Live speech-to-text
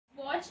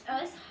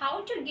watch us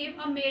how to give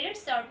a marriage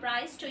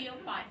surprise to your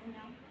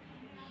partner.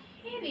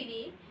 Hey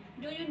Vivek,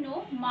 do you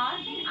know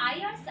Mark and I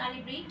are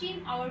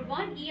celebrating our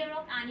 1 year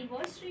of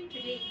anniversary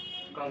today?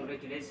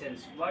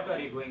 Congratulations. What are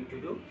you going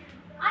to do?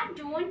 I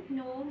don't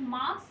know.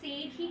 Mark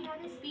said he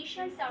had a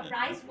special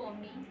surprise for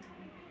me.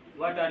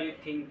 What are you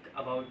think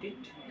about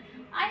it?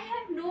 I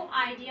have no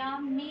idea.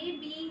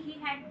 Maybe he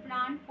had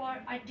planned for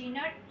a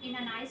dinner in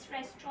a nice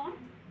restaurant.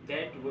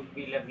 That would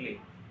be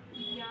lovely.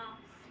 Yeah,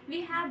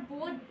 we have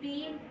both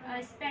been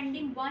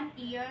spending 1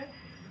 year.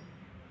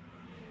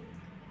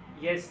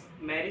 Yes,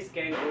 marriage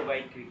can go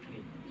by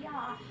quickly.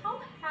 Yeah, how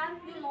have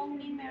you long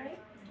been married?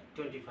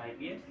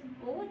 25 years?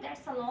 Oh,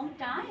 that's a long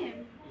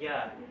time.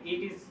 Yeah,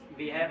 it is.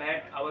 We have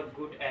had our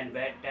good and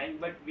bad time,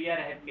 but we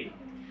are happy.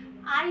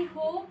 I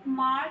hope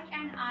Mark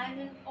and I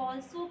will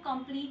also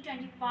complete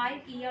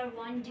 25 year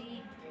one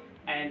day.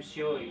 I am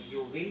sure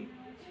you will.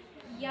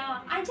 Yeah,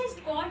 I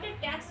just got a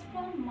text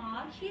from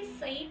Mark. He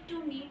said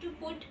to me to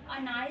put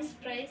a nice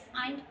dress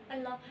and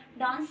a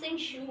dancing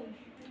shoe.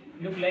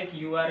 Look like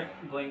you are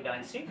going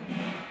dancing.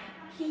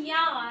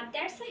 Yeah,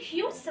 that's a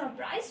huge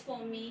surprise for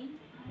me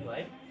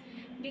Why?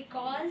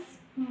 because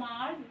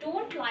Mark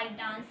don't like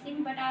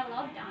dancing, but I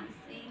love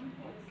dancing.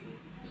 Okay.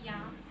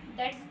 Yeah,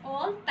 that's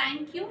all.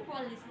 Thank you for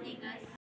listening us.